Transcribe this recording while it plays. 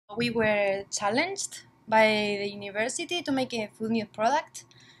We were challenged by the university to make a full new product.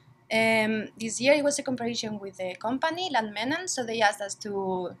 This year it was a comparison with the company, Lund, so they asked us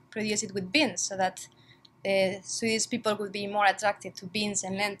to produce it with beans so that the Swedish people would be more attracted to beans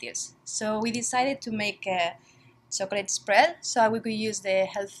and lentils. So we decided to make a chocolate spread so we could use the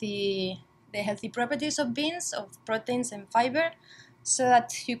healthy properties of beans, of proteins and fiber, so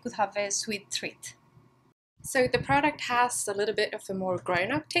that you could have a sweet treat. So the product has a little bit of a more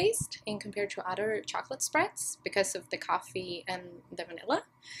grown-up taste in compared to other chocolate spreads because of the coffee and the vanilla.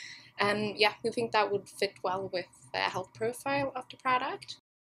 And yeah, we think that would fit well with the health profile of the product.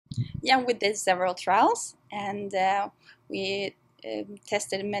 Yeah, we did several trials and we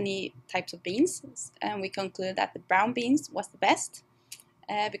tested many types of beans, and we concluded that the brown beans was the best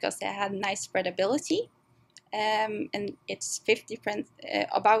because they had nice spreadability. And it's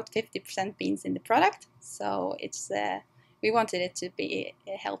about 50% beans in the product, so we wanted it to be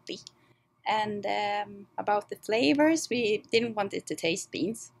healthy. And about the flavors, we didn't want it to taste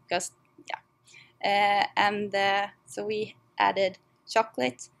beans because so we added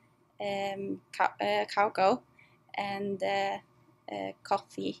chocolate, cocoa, and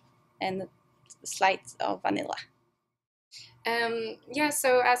coffee, and slides of vanilla. Yeah,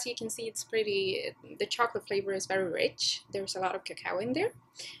 so as you can see, the chocolate flavor is very rich. There's a lot of cacao in there,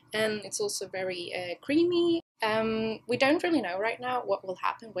 and it's also very creamy. We don't really know right now what will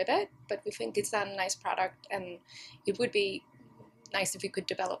happen with it, but we think it's a nice product, and it would be nice if we could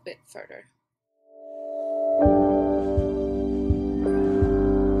develop it further.